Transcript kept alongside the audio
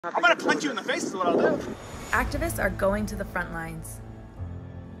I'm gonna punch you in the face is what I'll do. Activists are going to the front lines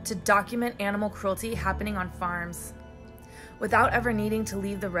to document animal cruelty happening on farms. Without ever needing to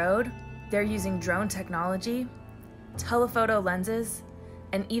leave the road, they're using drone technology, telephoto lenses,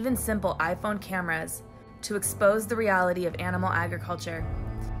 and even simple iPhone cameras to expose the reality of animal agriculture.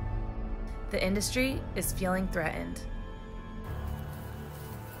 The industry is feeling threatened.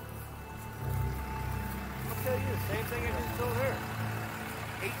 I'll tell you the same thing I just told her.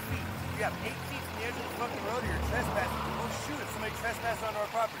 8 feet. You have 8 feet from the edge of the fucking road, or you're trespassing. We'll shoot if somebody trespasses onto our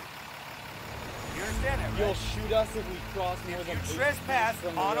property. You understand that, right? You'll shoot us if we cross more than 8 feet trespass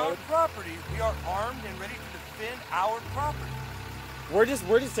from the on our road? property. We are armed and ready to defend our property. We're just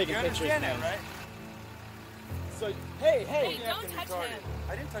taking You pictures, understand man. that, right? So hey, Hey, don't touch him.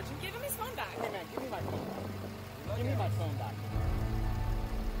 I didn't touch him. Give him his phone back. Hey man, give me my phone. Give me my phone back.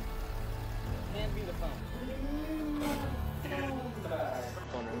 Hand me the phone.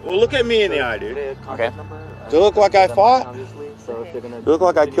 Well, look at me in the eye, dude. Okay. Do it look like I fought? Do it look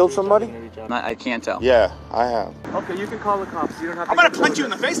like I killed somebody? I can't tell. Yeah, I have. Okay, you can call the cops. You don't have to. I'm gonna punch you in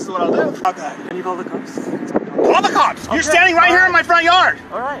the face is what I'll do. Okay. Can you call the cops? Call the cops! You're standing right here in my front yard!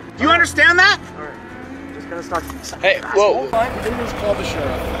 Alright. Do you understand that? Alright. Just gonna start. Hey, whoa. Fine, you can just call the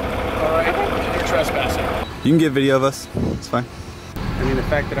sheriff. Alright? You're trespassing. You can get video of us. It's fine. I mean, the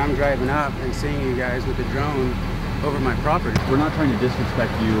fact that I'm driving up and seeing you guys with the drone over my property. We're not trying to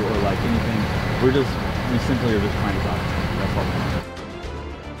disrespect you or like anything. We simply are just trying to talk. That's all.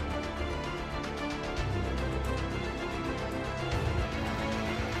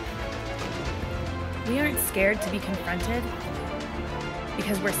 We aren't scared to be confronted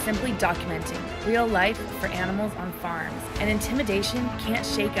because we're simply documenting real life for animals on farms, and intimidation can't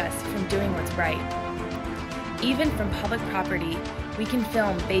shake us from doing what's right. Even from public property, we can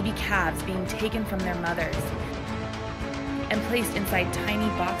film baby calves being taken from their mothers and placed inside tiny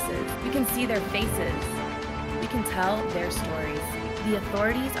boxes. We can see their faces. We can tell their stories. The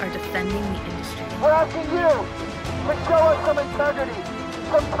authorities are defending the industry. We're asking you to show us some integrity,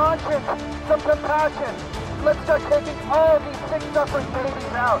 some conscience, some compassion. Let's start taking all of these sick, suffering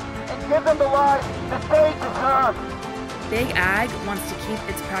babies out and give them the lives that they deserve. Big Ag wants to keep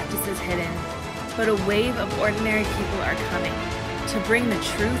its practices hidden, but a wave of ordinary people are coming to bring the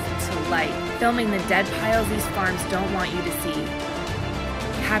truth to light, filming the dead piles these farms don't want you to see,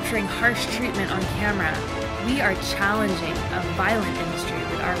 capturing harsh treatment on camera. We are challenging a violent industry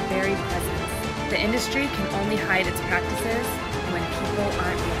with our very presence. The industry can only hide its practices when people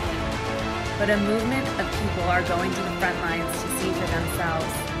aren't looking. But a movement of people are going to the front lines to see for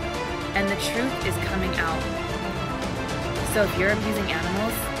themselves. And the truth is coming out. So if you're abusing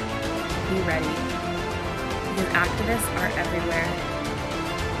animals, be ready. Because activists are everywhere.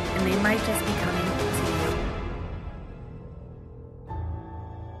 And they might just be coming